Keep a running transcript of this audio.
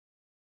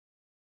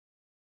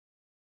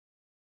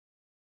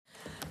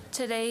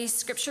Today's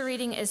scripture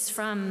reading is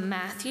from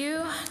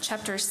Matthew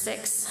chapter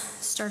 6,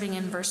 starting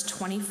in verse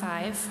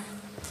 25.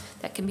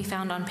 That can be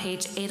found on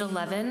page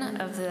 811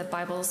 of the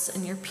Bibles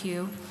in your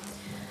pew.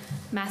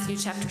 Matthew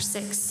chapter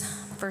 6,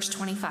 verse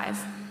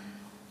 25.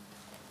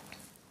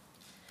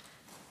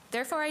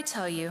 Therefore I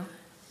tell you,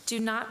 do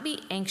not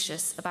be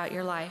anxious about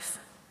your life,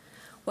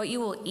 what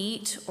you will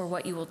eat or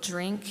what you will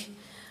drink,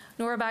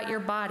 nor about your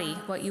body,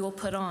 what you will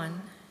put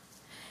on.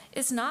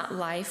 Is not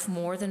life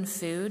more than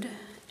food,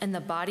 and the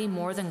body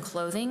more than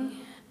clothing?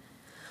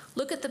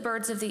 Look at the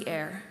birds of the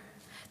air.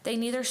 They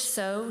neither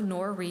sow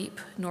nor reap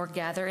nor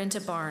gather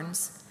into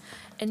barns,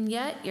 and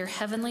yet your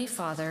heavenly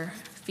Father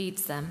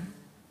feeds them.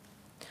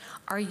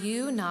 Are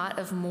you not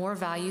of more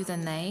value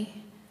than they?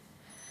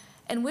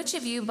 And which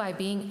of you, by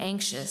being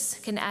anxious,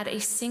 can add a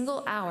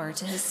single hour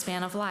to his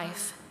span of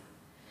life?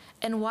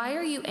 And why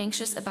are you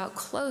anxious about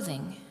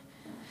clothing?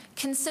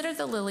 Consider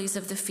the lilies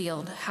of the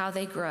field, how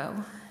they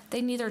grow.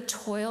 They neither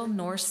toil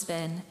nor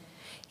spin.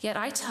 Yet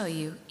I tell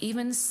you,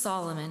 even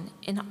Solomon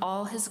in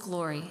all his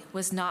glory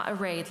was not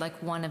arrayed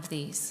like one of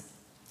these.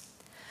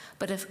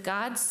 But if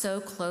God so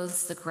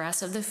clothes the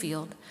grass of the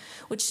field,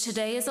 which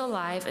today is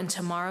alive and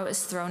tomorrow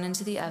is thrown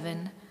into the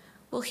oven,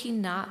 will he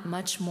not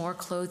much more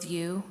clothe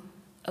you,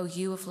 O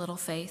you of little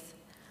faith?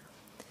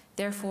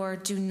 Therefore,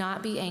 do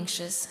not be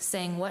anxious,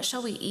 saying, what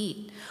shall we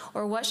eat?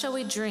 Or what shall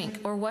we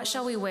drink? Or what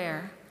shall we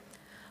wear?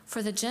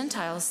 For the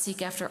Gentiles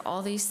seek after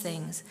all these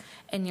things,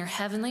 and your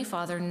heavenly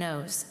Father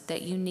knows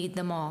that you need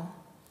them all.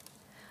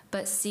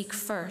 But seek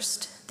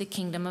first the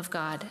kingdom of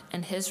God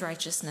and his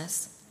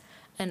righteousness,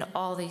 and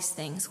all these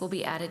things will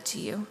be added to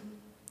you.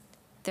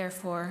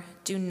 Therefore,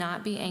 do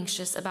not be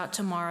anxious about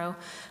tomorrow,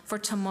 for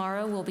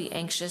tomorrow will be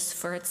anxious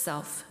for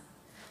itself.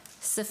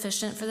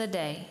 Sufficient for the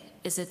day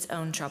is its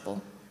own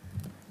trouble.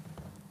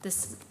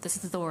 This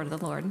is the word of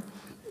the Lord.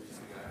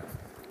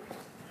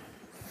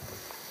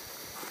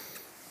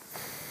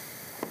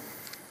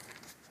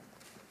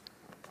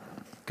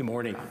 Good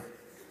morning.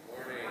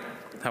 Good morning.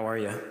 How are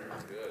you?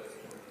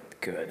 Good.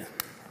 Good.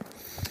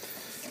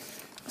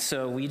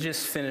 So we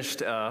just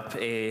finished up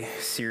a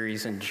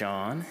series in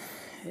John,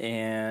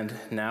 and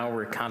now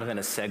we're kind of in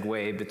a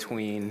segue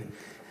between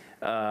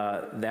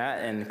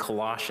that and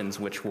Colossians,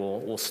 which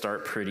we'll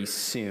start pretty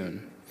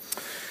soon.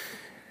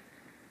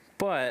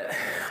 But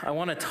I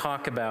want to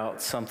talk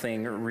about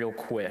something real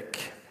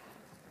quick.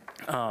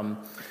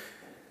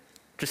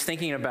 Just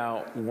thinking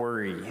about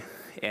worry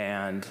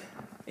and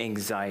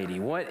anxiety.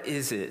 What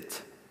is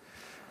it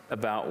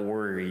about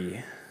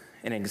worry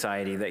and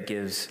anxiety that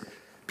gives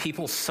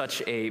people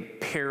such a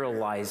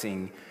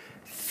paralyzing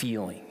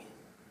feeling?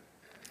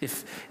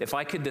 If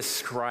I could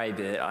describe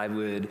it, I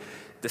would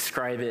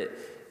describe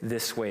it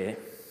this way.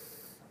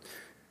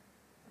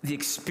 The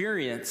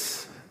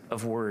experience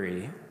of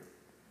worry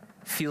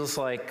feels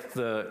like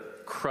the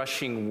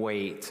crushing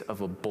weight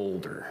of a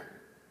boulder.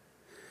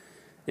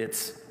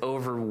 It's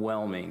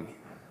overwhelming.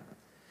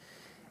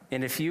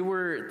 And if you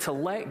were to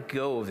let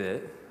go of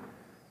it,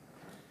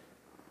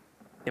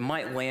 it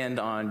might land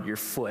on your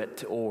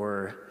foot,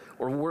 or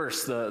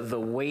worse, the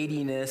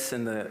weightiness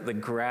and the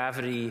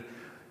gravity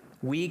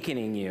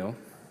weakening you.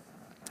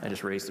 I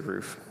just raised the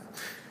roof.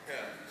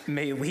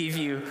 May leave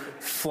you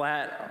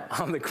flat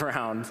on the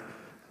ground,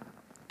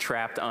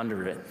 trapped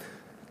under it.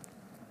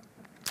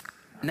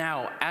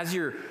 Now, as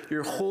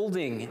you're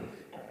holding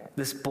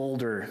this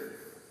boulder,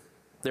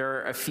 there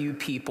are a few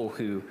people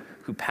who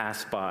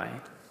pass by.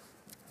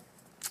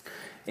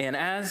 And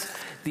as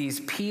these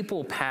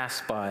people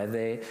pass by,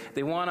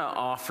 they want to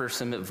offer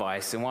some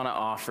advice. They want to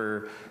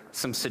offer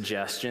some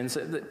suggestions.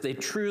 They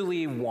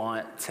truly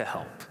want to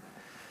help.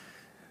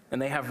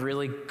 And they have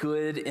really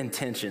good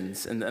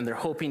intentions, and they're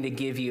hoping to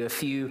give you a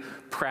few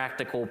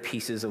practical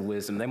pieces of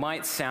wisdom. They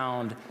might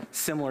sound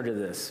similar to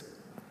this.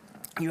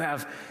 You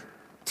have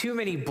too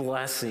many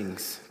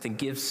blessings to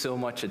give so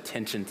much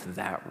attention to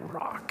that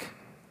rock.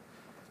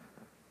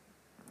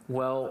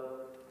 Well,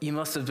 you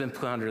must have been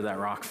put under that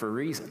rock for a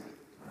reason.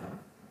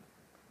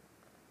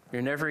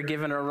 You're never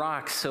given a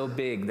rock so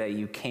big that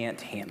you can't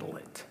handle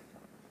it.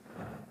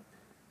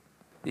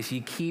 If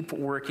you keep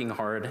working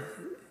hard,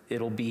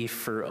 it'll be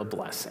for a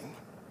blessing.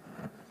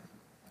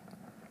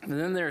 And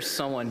then there's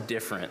someone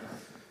different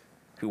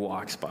who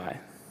walks by.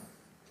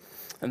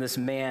 And this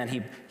man,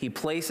 he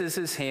places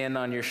his hand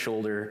on your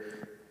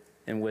shoulder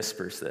and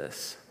whispers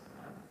this.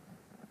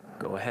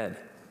 Go ahead,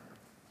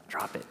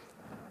 drop it.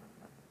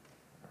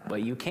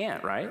 But you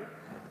can't, right?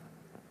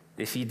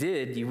 If you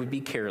did, you would be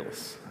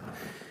careless.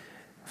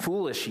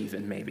 Foolish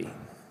even, maybe.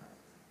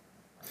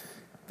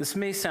 This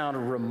may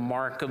sound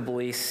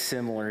remarkably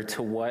similar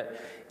to what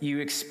you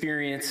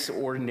experience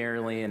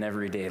ordinarily in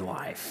everyday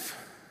life.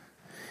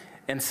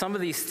 And some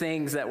of these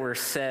things that were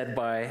said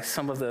by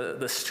some of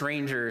the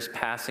strangers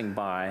passing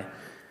by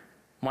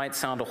might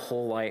sound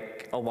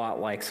a lot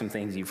like some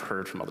things you've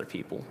heard from other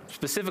people,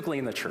 specifically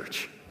in the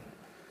church.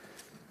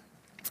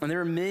 And there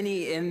are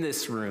many in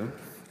this room,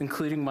 not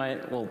including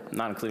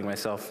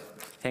myself.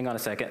 Hang on a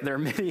second. There are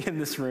many in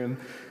this room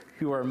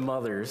who are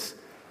mothers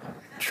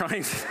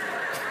trying to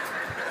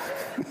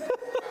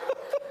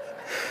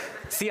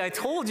See, I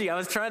told you I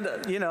was trying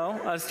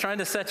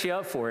to set you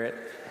up for it.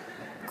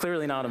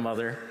 Clearly not a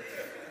mother.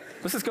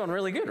 This is going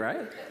really good,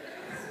 right?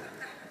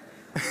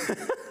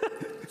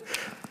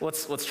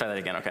 Let's try that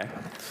again, okay?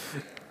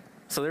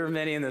 So there are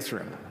many in this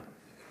room,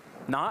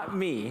 not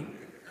me,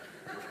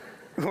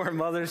 who are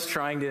mothers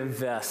trying to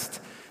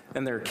invest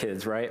in their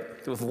kids,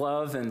 right? With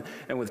love and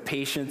with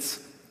patience.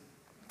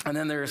 And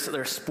then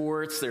there's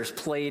sports, there's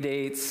play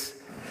dates,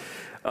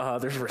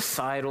 there's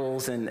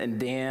recitals and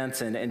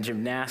dance and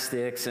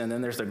gymnastics, and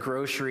then there's the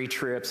grocery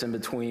trips in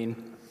between.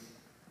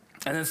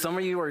 And then some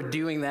of you are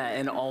doing that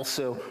and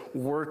also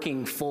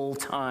working full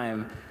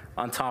time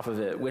on top of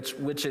it,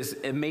 which is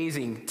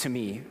amazing to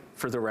me,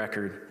 for the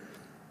record,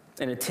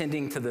 and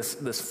attending to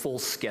this full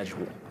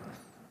schedule.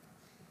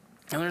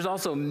 And there's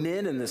also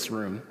men in this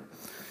room.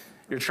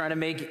 You're trying to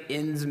make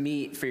ends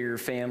meet for your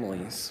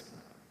families.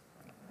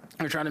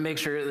 You're trying to make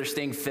sure they're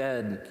staying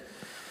fed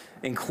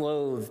and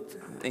clothed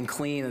and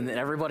clean, and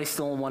everybody's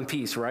still in one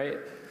piece, right?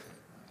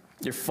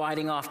 You're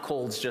fighting off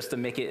colds just to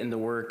make it into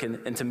work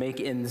and to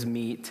make ends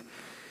meet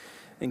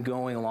and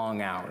going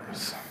long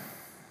hours.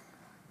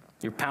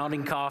 You're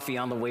pounding coffee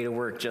on the way to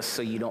work just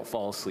so you don't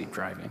fall asleep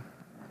driving.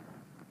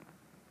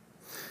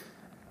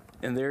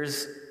 And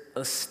there's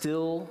a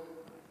still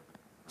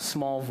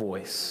small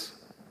voice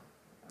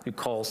who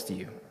calls to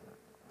you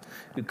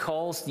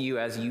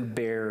as you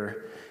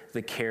bear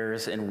the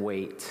cares and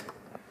weight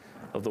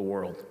of the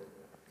world.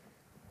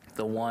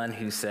 The one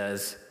who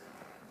says,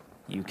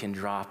 you can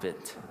drop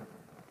it.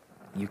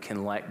 You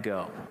can let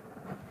go.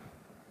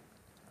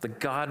 The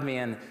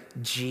God-man,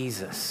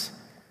 Jesus,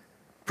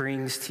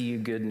 brings to you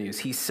good news.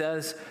 He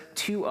says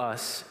to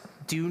us,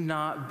 do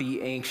not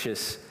be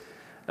anxious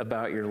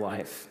about your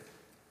life.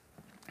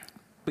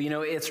 But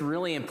it's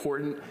really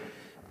important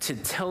to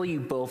tell you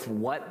both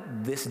what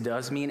this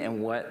does mean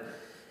and what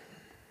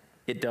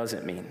it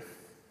doesn't mean.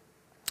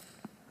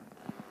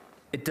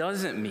 It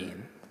doesn't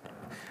mean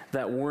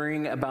that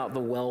worrying about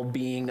the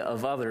well-being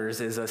of others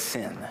is a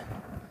sin.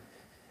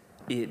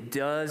 It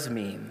does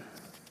mean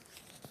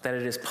that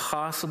it is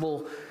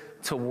possible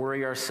to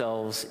worry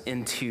ourselves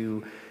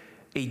into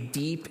a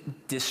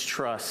deep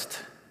distrust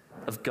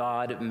of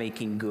God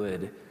making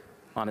good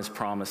on his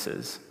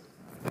promises.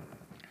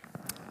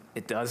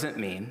 It doesn't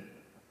mean,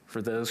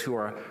 for those who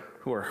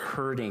are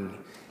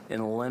hurting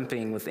and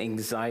limping with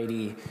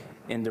anxiety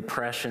and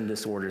depression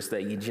disorders,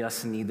 that you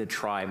just need to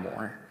try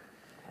more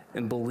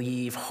and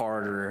believe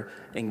harder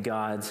in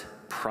God's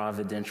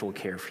providential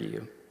care for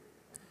you.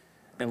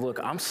 And look,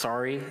 I'm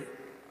sorry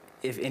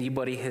if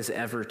anybody has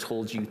ever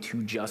told you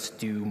to just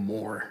do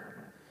more.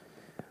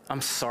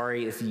 I'm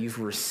sorry if you've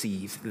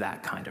received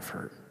that kind of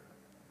hurt.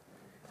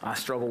 I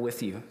struggle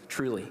with you,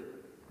 truly.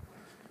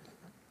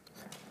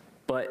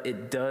 But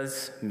it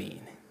does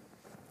mean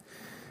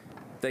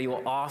that you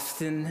will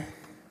often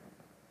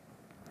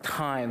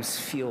times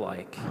feel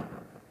like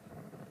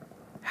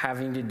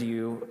having to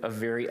do a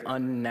very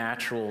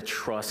unnatural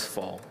trust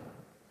fall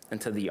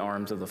into the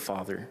arms of the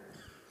Father.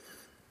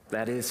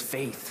 That is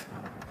faith.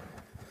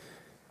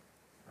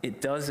 It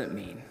doesn't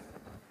mean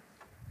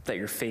that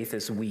your faith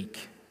is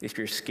weak if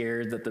you're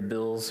scared that the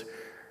bills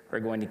are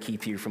going to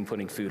keep you from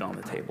putting food on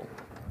the table.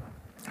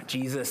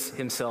 Jesus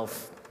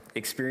himself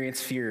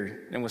experienced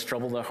fear and was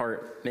troubled at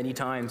heart many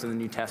times in the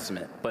New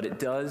Testament, but it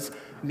does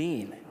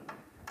mean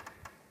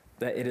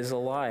that it is a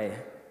lie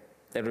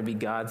that it would be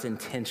God's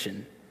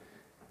intention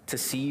to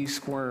see you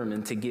squirm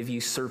and to give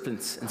you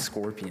serpents and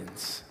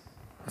scorpions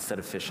instead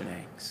of fish and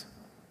eggs.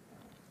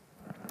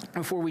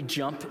 Before we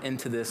jump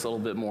into this a little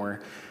bit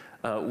more,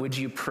 would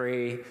you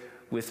pray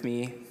with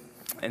me?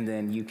 And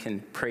then you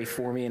can pray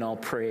for me and I'll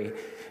pray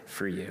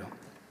for you.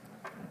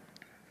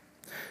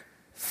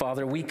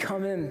 Father, we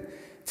come in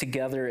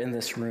together in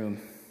this room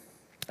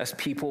as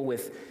people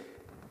with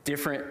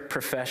different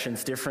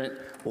professions, different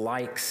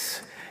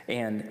likes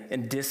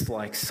and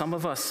dislikes. Some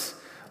of us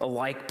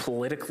alike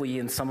politically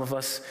and some of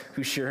us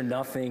who share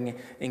nothing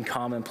in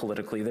common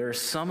politically. There are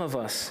some of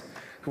us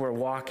who are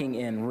walking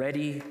in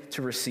ready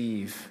to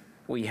receive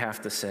what you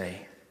have to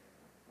say.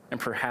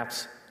 And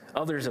perhaps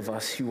others of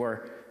us who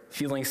are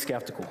feeling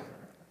skeptical,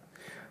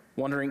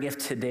 wondering if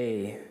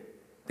today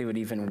they would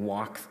even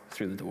walk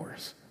through the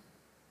doors.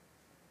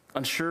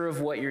 Unsure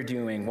of what you're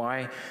doing,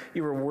 why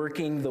you are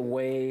working the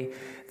way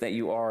that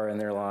you are in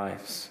their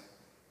lives.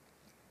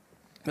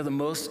 But the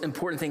most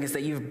important thing is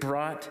that you've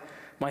brought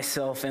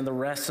myself and the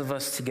rest of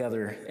us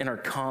together in our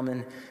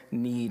common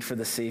need for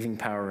the saving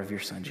power of your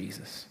Son,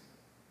 Jesus.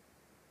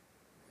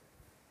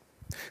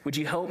 Would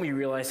you help me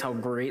realize how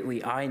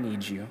greatly I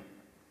need you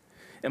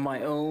and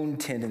my own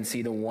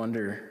tendency to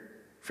wander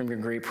from your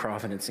great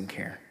providence and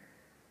care?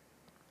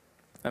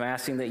 I'm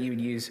asking that you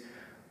would use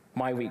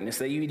my weakness,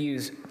 that you would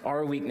use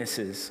our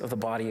weaknesses of the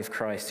body of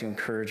Christ to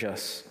encourage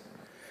us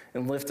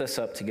and lift us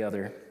up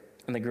together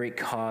in the great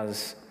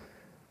cause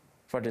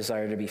of our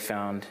desire to be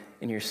found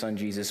in your Son,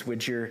 Jesus.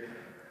 Would your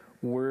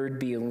word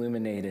be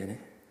illuminated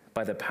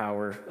by the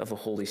power of the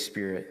Holy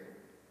Spirit?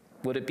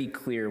 Would it be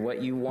clear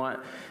what you want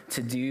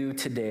to do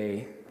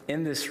today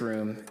in this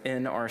room,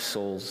 in our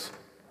souls,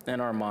 in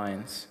our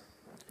minds,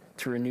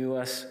 to renew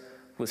us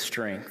with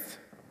strength,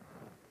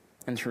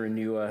 and to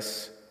renew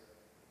us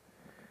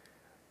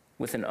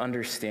with an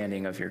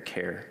understanding of your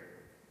care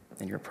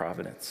and your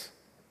providence.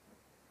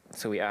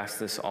 So we ask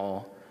this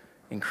all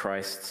in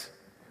Christ's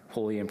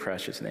holy and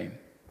precious name.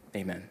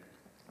 Amen.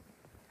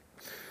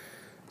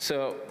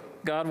 So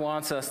God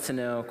wants us to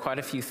know quite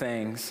a few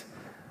things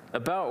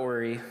about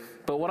worry,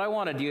 but what I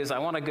want to do is I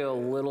want to go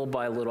little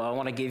by little. I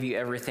want to give you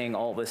everything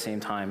all at the same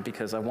time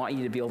because I want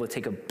you to be able to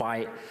take a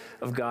bite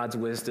of God's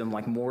wisdom,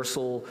 like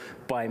morsel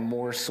by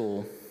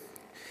morsel,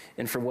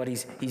 and for what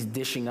he's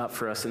dishing up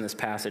for us in this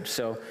passage.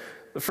 So,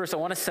 but first I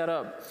want to set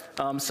up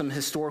some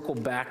historical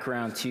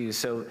background too.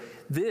 So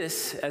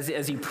this,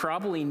 as you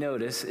probably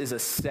notice, is a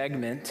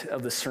segment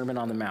of the Sermon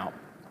on the Mount.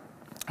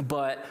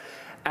 But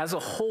as a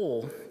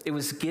whole, it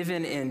was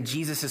given in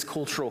Jesus'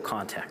 cultural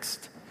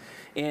context.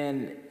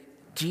 And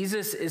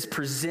Jesus is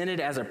presented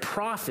as a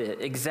prophet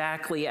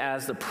exactly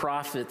as the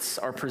prophets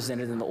are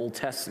presented in the Old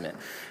Testament.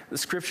 The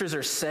scriptures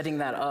are setting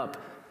that up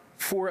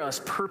for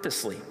us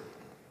purposely.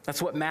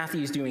 That's what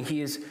Matthew is doing.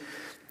 He is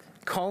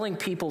calling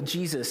people,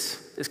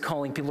 Jesus is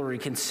calling people to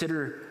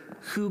reconsider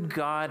who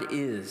God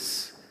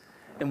is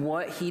and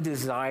what he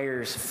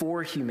desires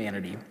for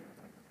humanity.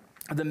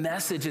 The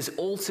message is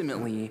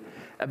ultimately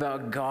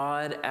about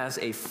God as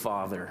a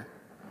father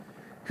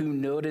who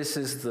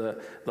notices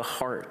the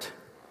heart.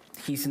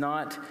 He's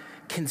not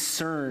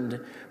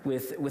concerned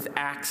with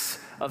acts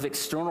of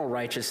external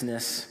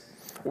righteousness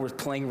or with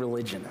playing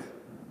religion.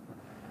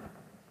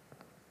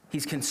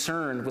 He's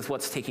concerned with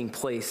what's taking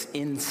place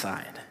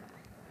inside.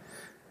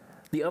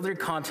 The other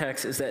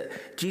context is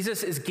that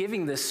Jesus is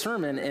giving this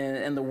sermon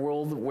in the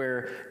world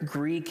where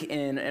Greek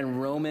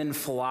and Roman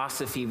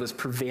philosophy was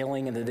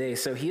prevailing in the day.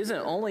 So he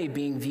isn't only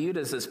being viewed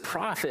as this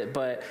prophet,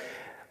 but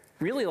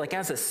really like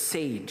as a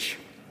sage.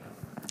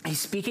 He's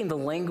speaking the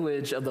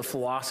language of the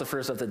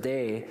philosophers of the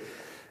day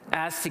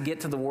as to get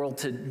to the world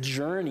to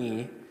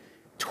journey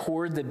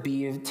toward the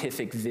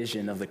beatific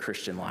vision of the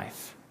Christian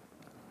life.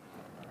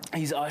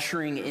 He's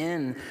ushering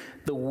in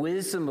the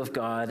wisdom of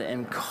God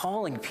and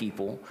calling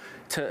people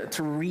to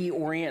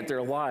reorient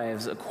their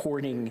lives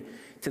according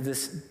to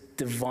this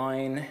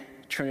divine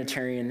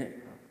Trinitarian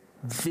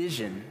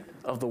vision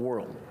of the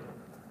world.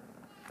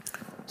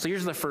 So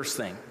here's the first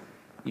thing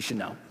you should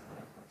know.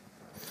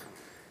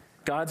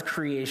 God's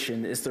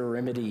creation is the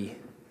remedy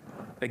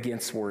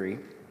against worry.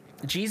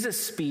 Jesus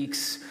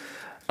speaks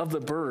of the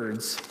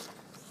birds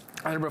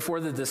that are before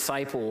the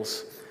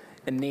disciples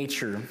in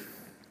nature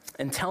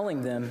and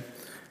telling them,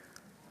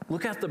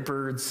 look at the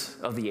birds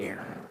of the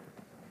air.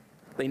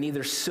 They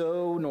neither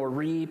sow nor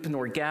reap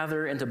nor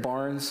gather into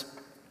barns,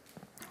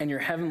 and your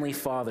heavenly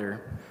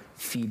Father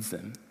feeds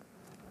them.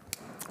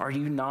 Are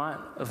you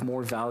not of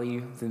more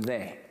value than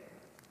they?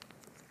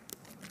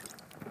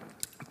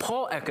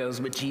 Paul echoes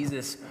what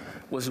Jesus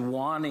was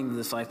wanting the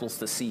disciples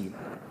to see.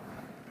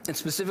 And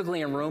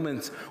specifically in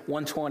Romans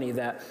 1:20,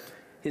 that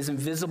his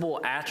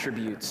invisible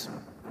attributes,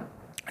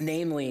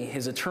 namely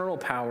his eternal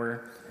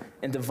power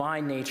and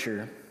divine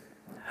nature,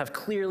 have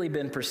clearly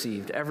been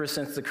perceived ever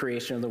since the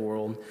creation of the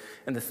world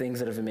and the things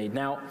that have been made.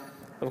 Now,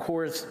 of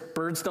course,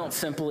 birds don't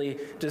simply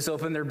just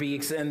open their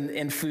beaks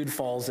and food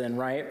falls in,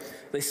 right?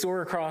 They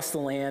soar across the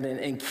land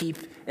and keep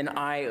an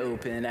eye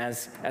open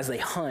as they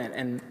hunt.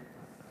 And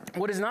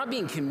what is not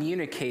being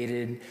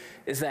communicated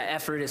is that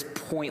effort is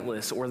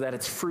pointless or that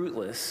it's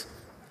fruitless.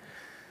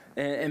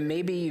 And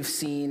maybe you've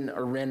seen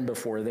a wren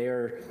before. They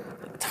are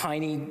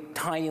tiny,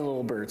 tiny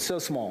little birds, so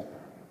small.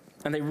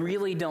 And they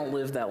really don't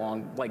live that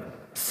long, like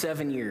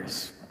 7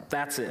 years.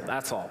 That's it,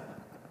 that's all.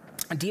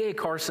 D.A.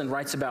 Carson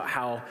writes about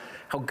how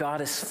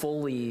God is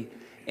fully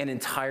and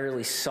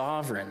entirely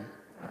sovereign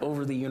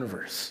over the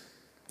universe.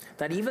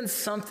 That even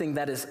something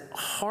that is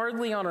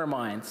hardly on our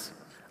minds,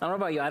 I don't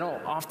know about you, I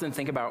don't often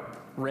think about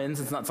wrens.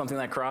 It's not something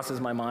that crosses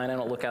my mind. I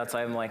don't look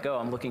outside and like, oh,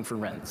 I'm looking for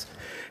wrens.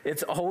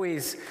 It's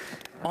always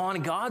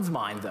on God's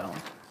mind, though.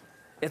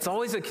 It's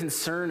always a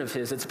concern of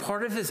his. It's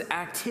part of his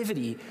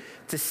activity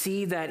to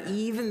see that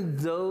even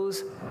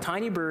those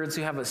tiny birds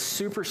who have a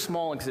super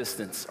small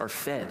existence are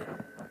fed.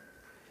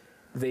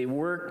 They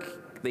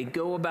work, they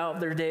go about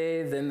their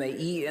day, then they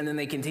eat, and then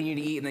they continue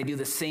to eat, and they do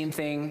the same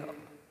thing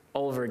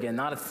all over again.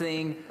 Not a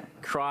thing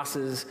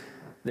crosses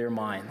their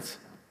minds.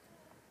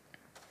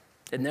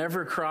 It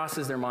never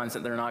crosses their minds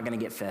that they're not going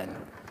to get fed,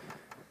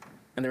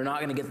 and they're not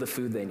going to get the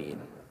food they need.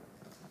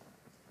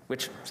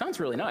 Which sounds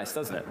really nice,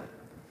 doesn't it?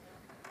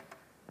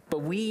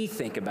 But we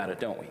think about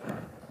it, don't we?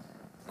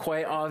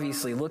 Quite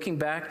obviously, looking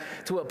back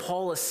to what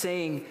Paul is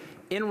saying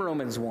in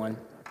Romans 1,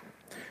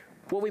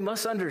 what we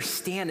must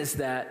understand is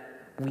that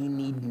we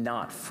need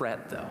not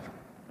fret, though.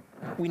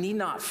 We need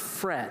not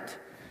fret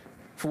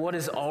for what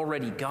is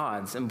already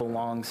God's and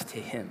belongs to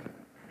him,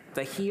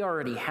 that he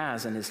already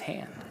has in his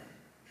hand.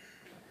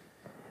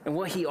 And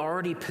what he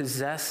already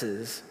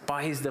possesses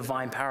by his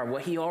divine power,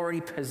 what he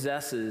already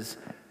possesses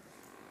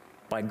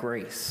by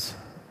grace.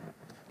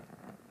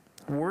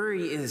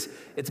 Worry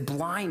it's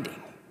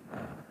blinding,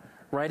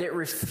 right? It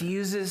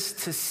refuses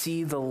to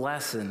see the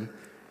lesson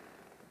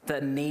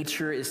that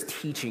nature is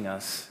teaching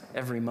us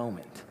every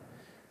moment.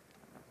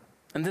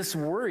 And this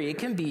worry, it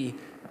can be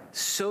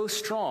so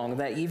strong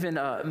that even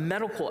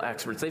medical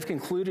experts, they've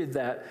concluded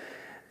that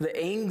the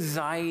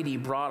anxiety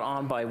brought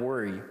on by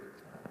worry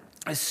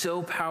is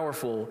so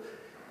powerful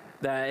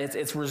that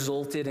it's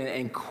resulted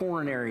in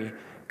coronary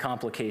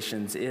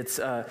complications. It's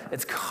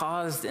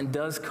caused and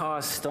does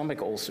cause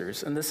stomach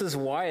ulcers. And this is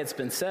why it's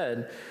been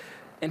said,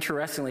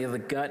 interestingly, the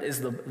gut is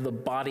the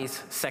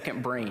body's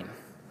second brain,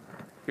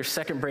 your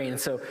second brain.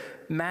 And so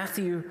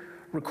Matthew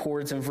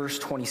records in verse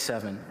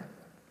 27,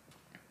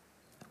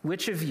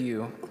 which of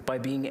you, by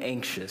being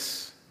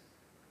anxious,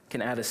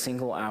 can add a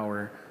single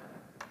hour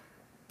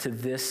to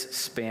this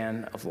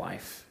span of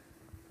life?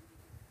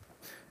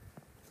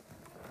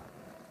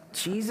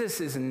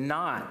 Jesus is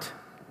not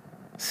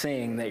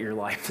saying that your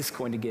life is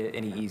going to get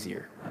any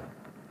easier.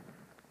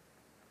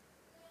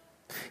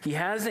 He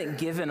hasn't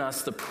given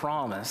us the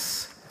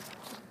promise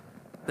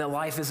that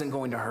life isn't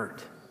going to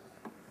hurt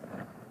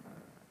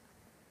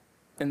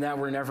and that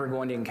we're never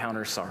going to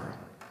encounter sorrow.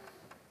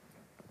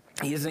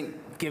 He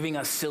isn't giving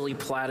us silly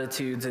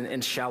platitudes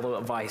and shallow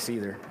advice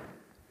either.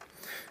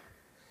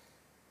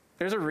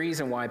 There's a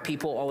reason why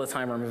people all the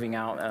time are moving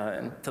out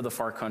to the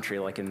far country,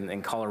 like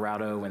in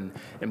Colorado and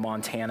in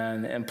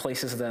Montana and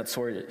places of that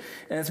sort.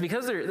 And it's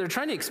because they're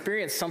trying to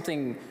experience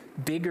something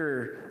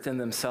bigger than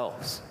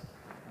themselves.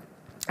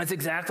 That's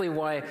exactly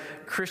why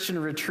Christian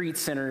retreat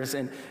centers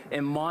and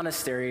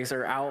monasteries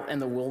are out in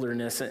the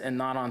wilderness and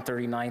not on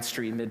 39th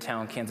Street,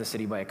 Midtown, Kansas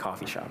City by a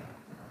coffee shop.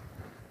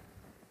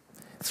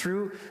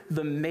 Through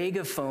the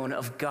megaphone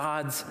of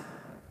God's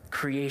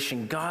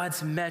creation,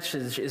 God's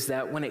message is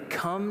that when it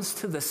comes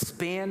to the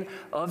span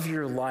of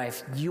your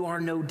life, you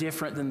are no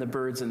different than the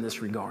birds in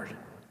this regard.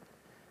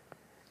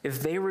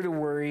 If they were to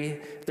worry,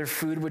 their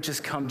food would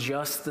just come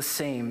just the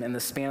same and the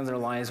span of their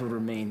lives would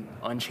remain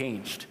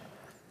unchanged.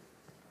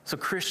 So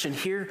Christian,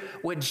 hear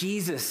what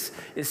Jesus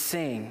is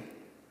saying.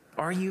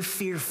 Are you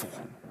fearful?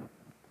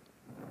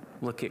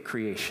 Look at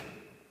creation.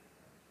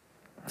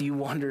 Do you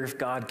wonder if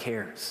God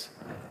cares?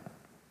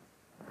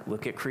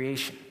 Look at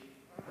creation.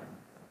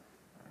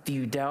 Do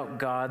you doubt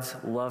God's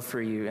love for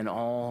you in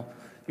all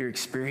your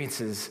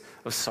experiences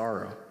of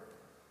sorrow?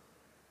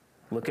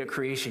 Look at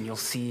creation. You'll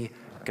see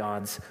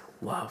God's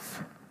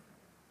love.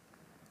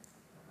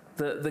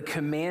 The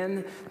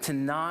command to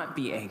not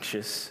be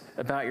anxious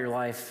about your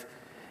life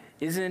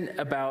isn't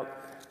about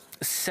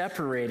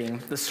separating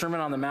the Sermon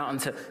on the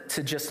Mountain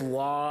to just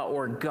law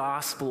or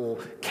gospel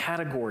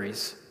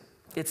categories.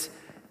 It's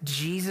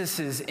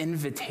Jesus'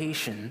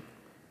 invitation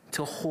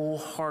to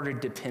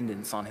wholehearted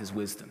dependence on his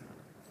wisdom.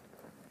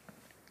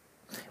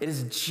 It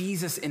is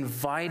Jesus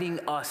inviting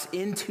us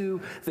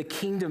into the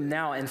kingdom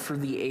now and for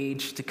the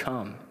age to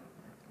come.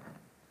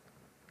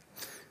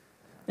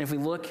 And if we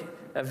look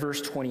at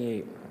verse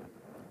 28,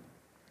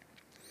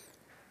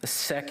 the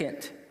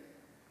second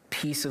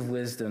piece of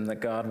wisdom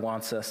that God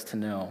wants us to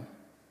know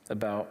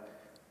about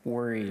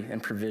worry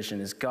and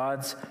provision is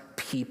God's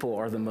people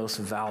are the most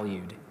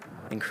valued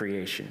in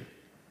creation.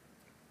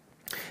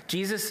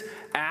 Jesus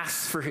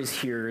asks for his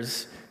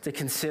hearers to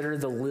consider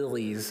the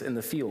lilies in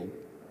the field,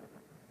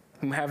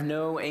 who have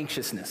no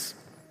anxiousness.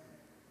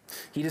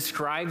 He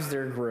describes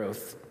their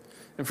growth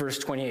in verse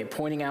 28,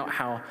 pointing out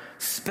how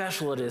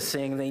special it is,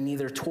 saying they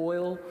neither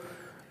toil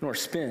nor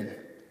spin.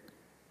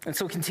 And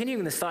so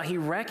continuing this thought, he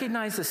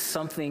recognizes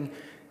something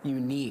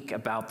unique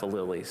about the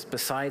lilies.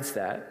 Besides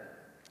that,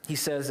 he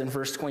says in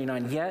verse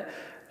 29, yet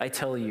I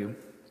tell you,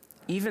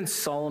 even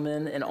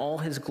Solomon in all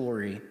his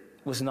glory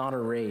was not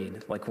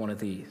arrayed like one of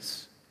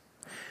these.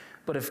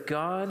 But if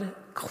God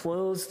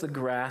clothes the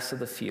grass of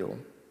the field,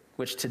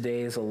 which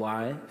today is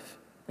alive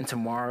and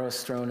tomorrow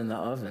is thrown in the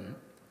oven,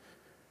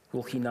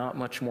 will he not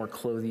much more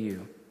clothe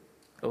you,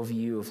 O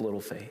you of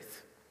little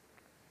faith?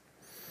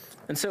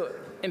 And so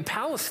in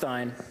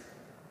Palestine,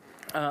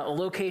 a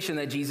location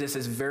that Jesus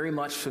is very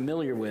much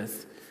familiar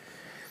with,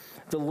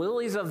 the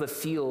lilies of the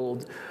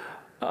field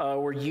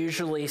were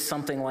usually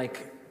something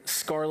like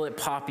scarlet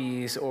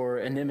poppies or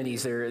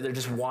anemones. They're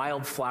just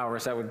wild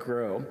flowers that would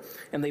grow.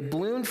 And they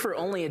bloomed for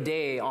only a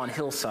day on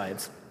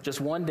hillsides,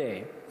 just one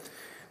day.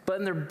 But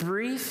in their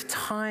brief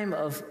time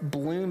of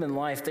bloom in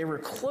life, they were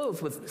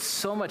clothed with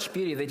so much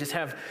beauty. They just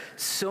have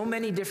so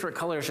many different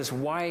colors, just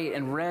white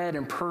and red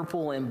and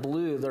purple and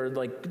blue.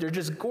 They're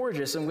just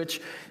gorgeous, in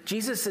which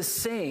Jesus is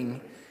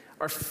saying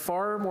are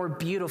far more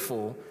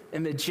beautiful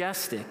and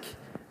majestic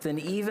than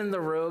even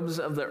the robes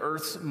of the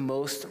earth's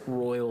most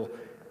royal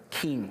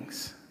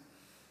kings.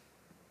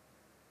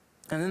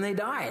 And then they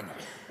died.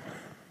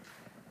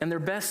 And their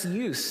best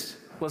use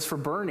was for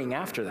burning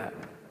after that.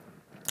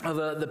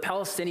 The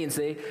Palestinians,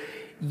 they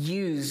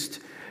used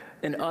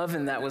an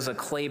oven that was a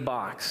clay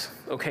box,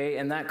 okay?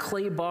 And that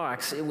clay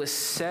box, it was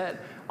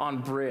set on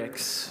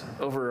bricks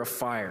over a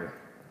fire.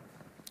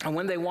 And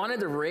when they wanted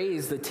to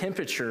raise the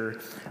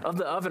temperature of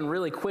the oven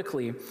really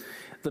quickly,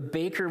 the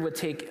baker would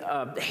take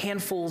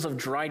handfuls of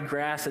dried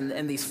grass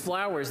and these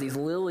flowers, these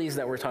lilies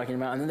that we're talking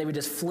about, and then they would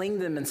just fling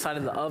them inside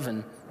of the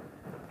oven.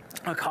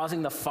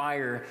 causing the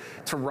fire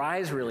to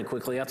rise really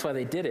quickly. That's why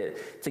they did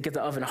it, to get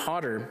the oven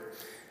hotter.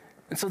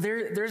 And so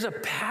there's a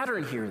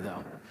pattern here,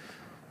 though.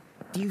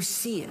 Do you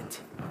see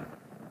it?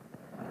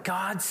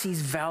 God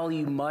sees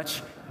value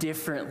much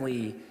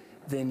differently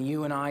than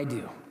you and I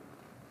do.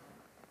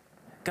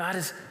 God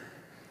has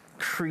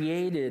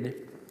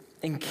created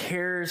and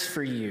cares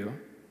for you,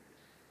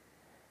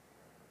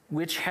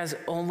 which has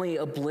only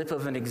a blip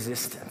of an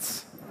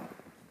existence.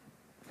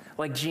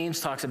 Like James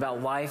talks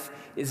about, life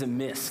is a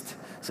mist.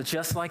 So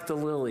just like the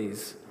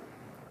lilies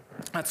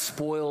that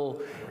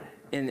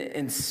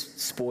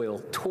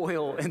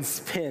toil and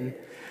spin,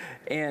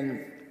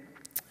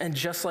 and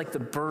just like the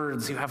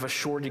birds who have a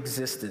short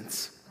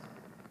existence.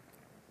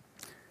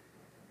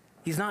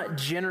 He's not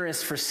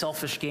generous for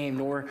selfish gain,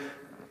 nor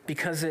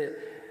because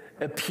it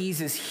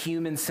appeases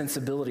human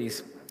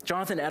sensibilities.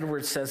 Jonathan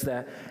Edwards says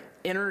that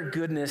inner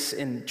goodness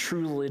in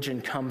true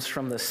religion comes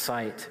from the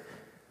sight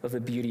of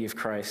the beauty of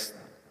Christ.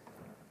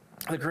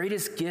 The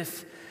greatest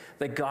gift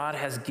that God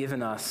has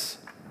given us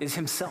is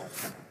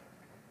himself.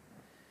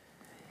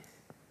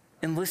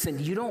 And listen,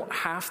 you don't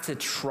have to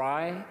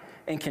try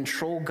and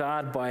control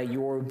God by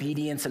your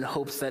obedience in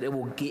hopes that it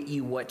will get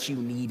you what you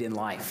need in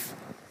life.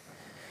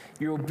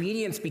 Your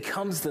obedience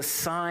becomes the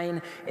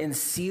sign and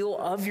seal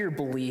of your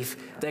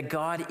belief that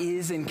God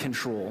is in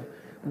control,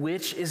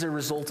 which is a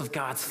result of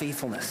God's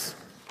faithfulness.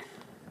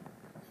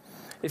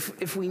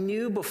 If we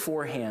knew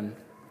beforehand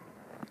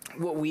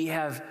what we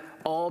have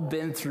all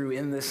been through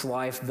in this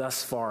life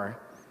thus far,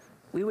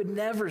 we would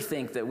never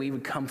think that we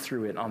would come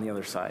through it on the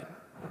other side.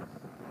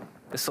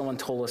 If someone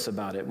told us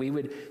about it, we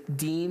would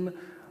deem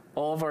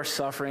all of our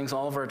sufferings,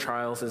 all of our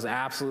trials as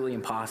absolutely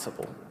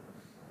impossible.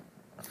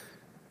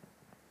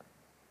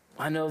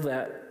 I know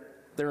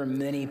that there are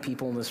many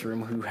people in this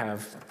room who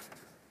have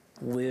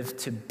lived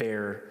to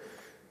bear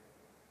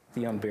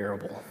the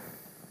unbearable,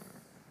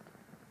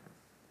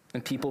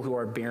 and people who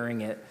are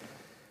bearing it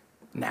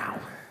now.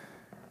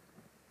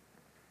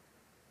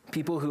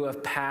 People who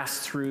have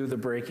passed through the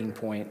breaking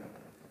point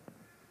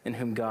and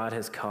whom God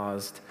has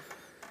caused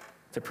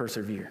to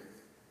persevere.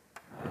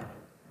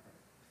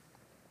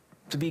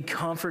 To be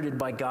comforted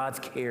by God's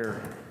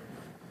care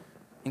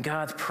and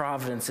God's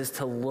providence is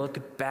to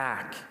look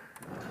back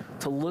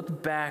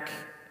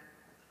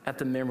at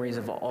the memories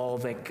of all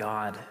that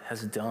God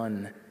has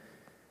done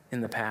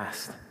in the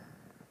past.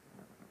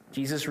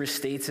 Jesus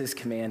restates his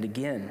command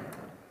again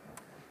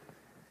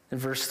in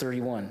verse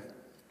 31.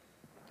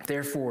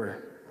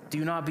 Therefore,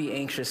 do not be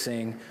anxious,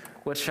 saying,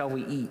 what shall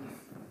we eat?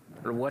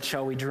 Or what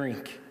shall we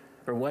drink?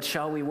 Or what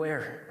shall we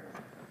wear?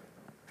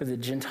 For the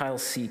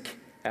Gentiles seek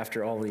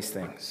after all these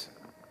things,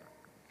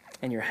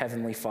 and your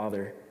heavenly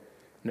Father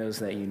knows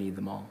that you need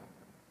them all.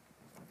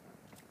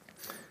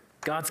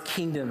 God's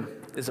kingdom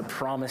is a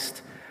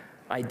promised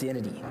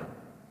identity.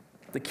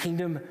 The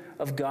kingdom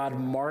of God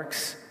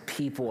marks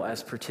people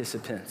as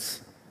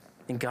participants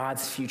in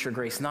God's future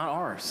grace, not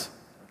ours.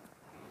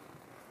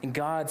 In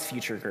God's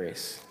future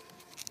grace,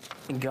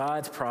 in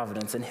God's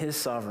providence, and his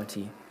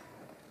sovereignty.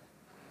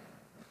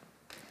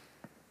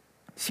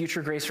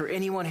 Future grace for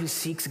anyone who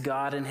seeks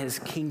God and his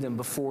kingdom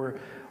before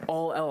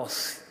all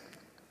else.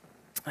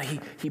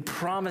 He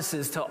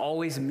promises to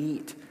always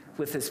meet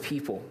with his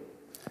people.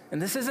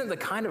 And this isn't the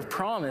kind of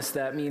promise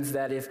that means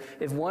that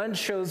if one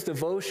shows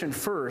devotion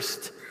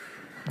first,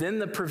 then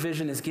the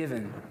provision is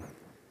given.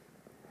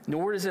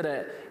 Nor is it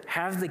a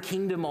have the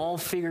kingdom all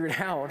figured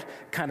out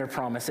kind of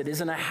promise. It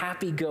isn't a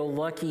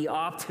happy-go-lucky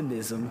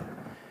optimism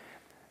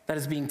that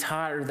is being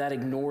taught or that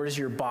ignores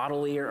your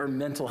bodily or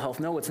mental health.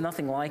 No, it's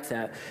nothing like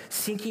that.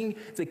 Seeking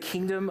the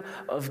kingdom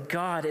of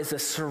God is a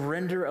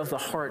surrender of the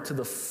heart to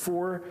the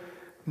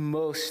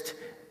foremost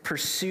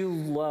pursue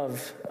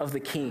love of the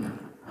King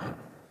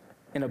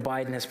and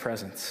abide in his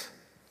presence.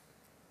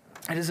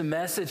 It is a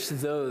message to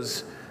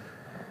those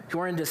who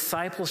are in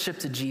discipleship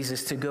to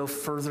Jesus to go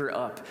further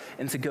up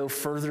and to go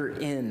further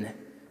in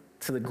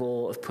to the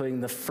goal of putting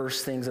the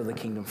first things of the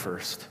kingdom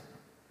first,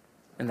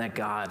 and that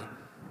God,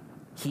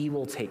 he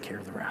will take care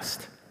of the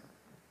rest.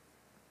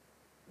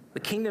 The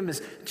kingdom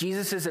is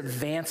Jesus'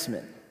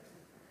 advancement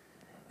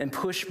and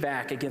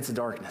pushback against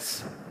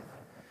darkness.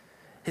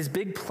 His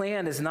big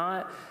plan is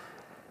not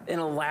an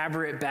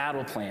elaborate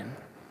battle plan.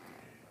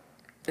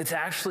 It's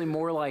actually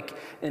more like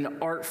an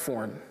art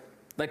form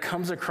that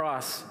comes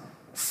across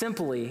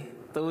simply,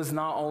 though is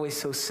not always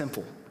so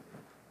simple.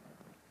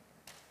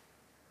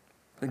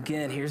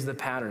 Again, here's the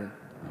pattern.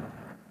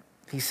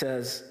 He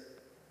says,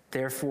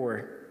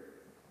 therefore,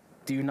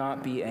 do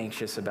not be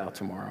anxious about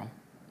tomorrow,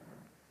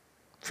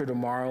 for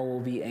tomorrow will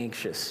be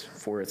anxious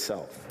for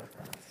itself.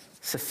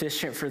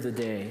 Sufficient for the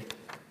day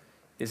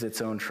is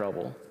its own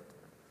trouble.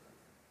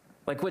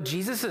 Like what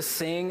Jesus is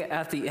saying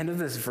at the end of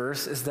this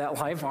verse is that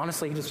life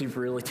honestly can just be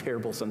really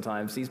terrible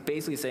sometimes. He's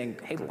basically saying,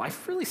 hey,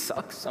 life really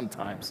sucks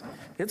sometimes.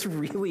 It's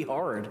really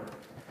hard.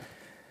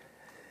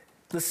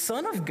 The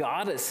Son of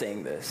God is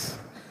saying this.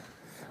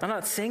 I'm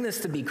not saying this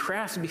to be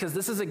crass because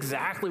this is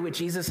exactly what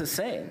Jesus is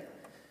saying.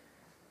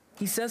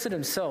 He says it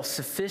himself,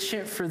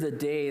 sufficient for the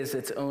day is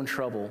its own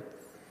trouble.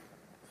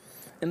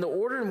 And the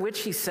order in which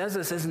he says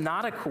this is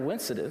not a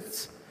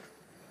coincidence.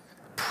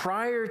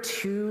 Prior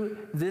to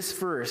this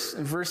verse,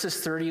 in verses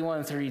 31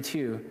 and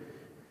 32,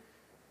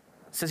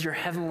 it says your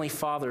heavenly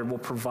Father will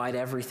provide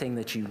everything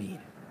that you need.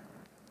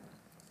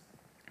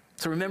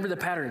 So remember the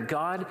pattern.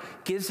 God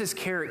gives his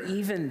care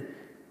even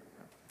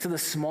to the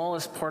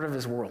smallest part of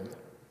his world.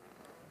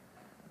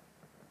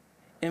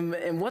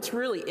 And what's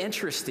really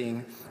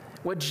interesting,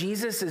 what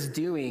Jesus is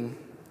doing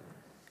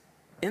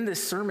in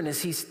this sermon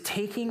is he's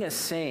taking a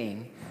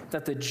saying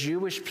that the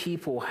Jewish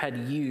people had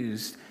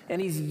used,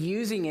 and he's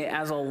using it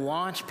as a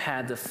launch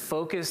pad to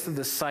focus the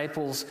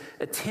disciples'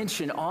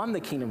 attention on the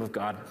kingdom of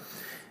God.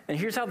 And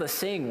here's how the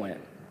saying went.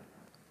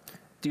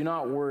 Do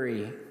not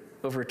worry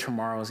over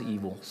tomorrow's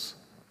evils,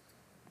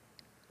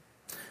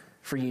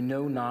 for you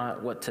know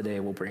not what today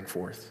will bring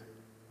forth.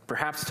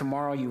 Perhaps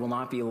tomorrow you will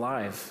not be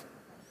alive,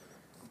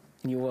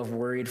 and you will have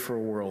worried for a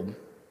world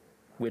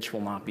which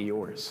will not be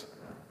yours.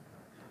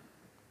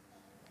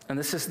 And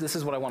this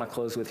is what I want to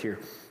close with here.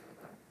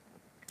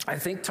 I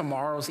think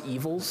tomorrow's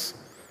evils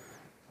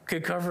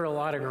could cover a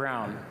lot of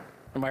ground.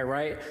 Am I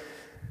right?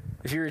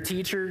 If you're a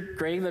teacher,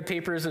 grading the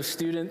papers of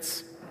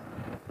students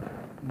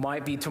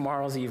might be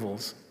tomorrow's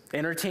evils.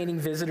 Entertaining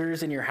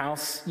visitors in your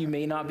house you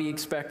may not be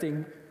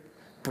expecting.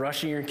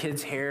 Brushing your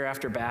kid's hair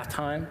after bath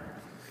time.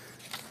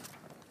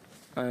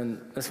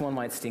 And this one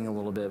might sting a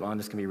little bit, but I'm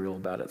just going to be real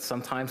about it.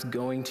 Sometimes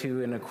going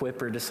to an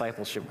equip or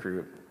discipleship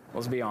group,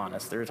 let's be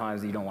honest, there are times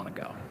that you don't want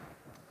to go.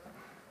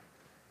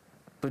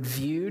 But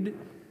viewed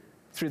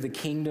through the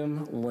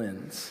kingdom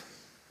lens,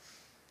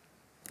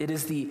 it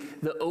is the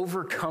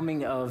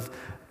overcoming of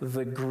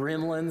the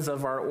gremlins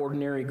of our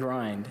ordinary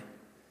grind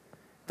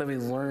that we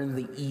learn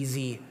the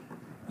easy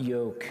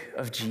yoke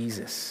of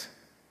Jesus,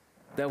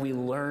 that we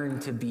learn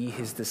to be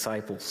his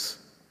disciples,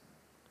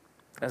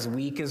 as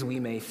weak as we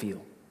may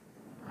feel.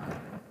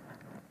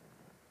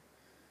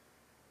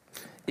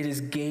 It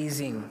is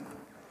gazing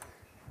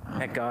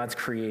at God's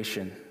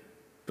creation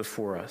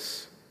before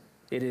us.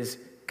 It is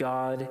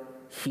God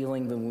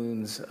healing the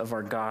wounds of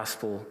our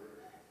gospel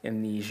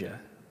amnesia.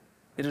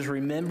 It is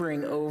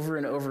remembering over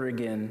and over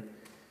again.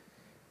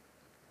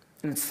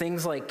 And it's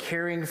things like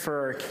caring for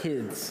our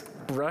kids,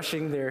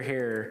 brushing their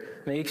hair,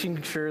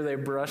 making sure they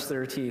brush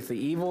their teeth, the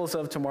evils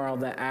of tomorrow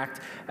that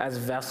act as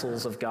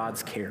vessels of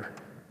God's care.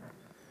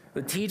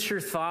 The teacher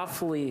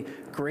thoughtfully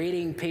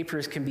grading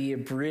papers can be a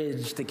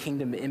bridge to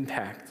kingdom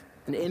impact,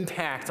 an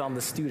impact on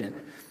the student.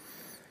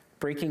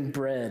 Breaking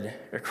bread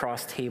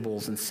across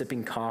tables and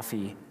sipping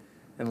coffee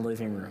in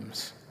living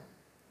rooms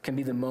can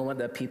be the moment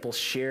that people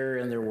share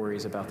in their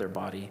worries about their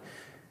body,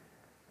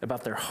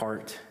 about their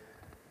heart,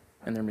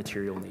 and their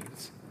material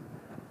needs.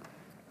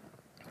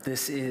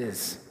 This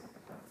is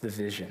the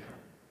vision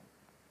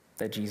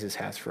that Jesus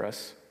has for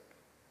us.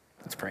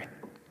 Let's pray.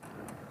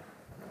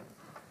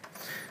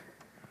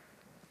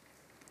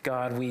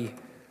 God, we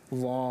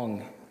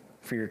long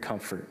for your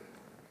comfort.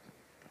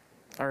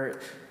 Our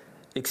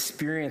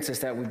experience is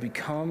that we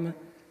become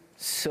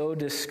so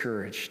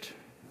discouraged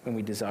when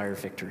we desire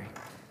victory,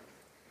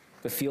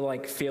 but feel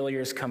like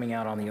failure is coming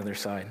out on the other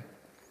side.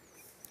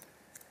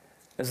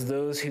 As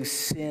those who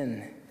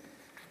sin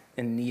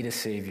and need a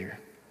Savior,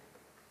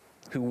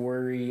 who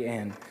worry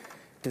and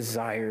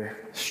desire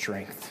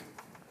strength,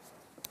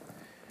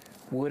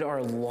 would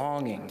our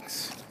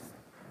longings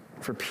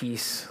for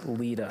peace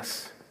lead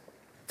us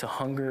to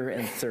hunger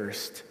and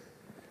thirst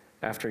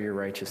after your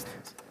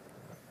righteousness?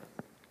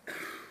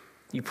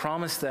 You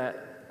promise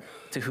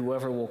that to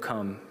whoever will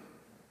come,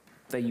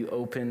 that you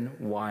open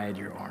wide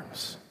your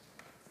arms.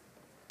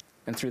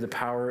 And through the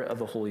power of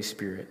the Holy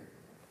Spirit,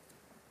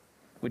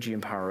 would you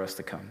empower us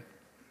to come?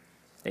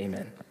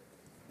 Amen.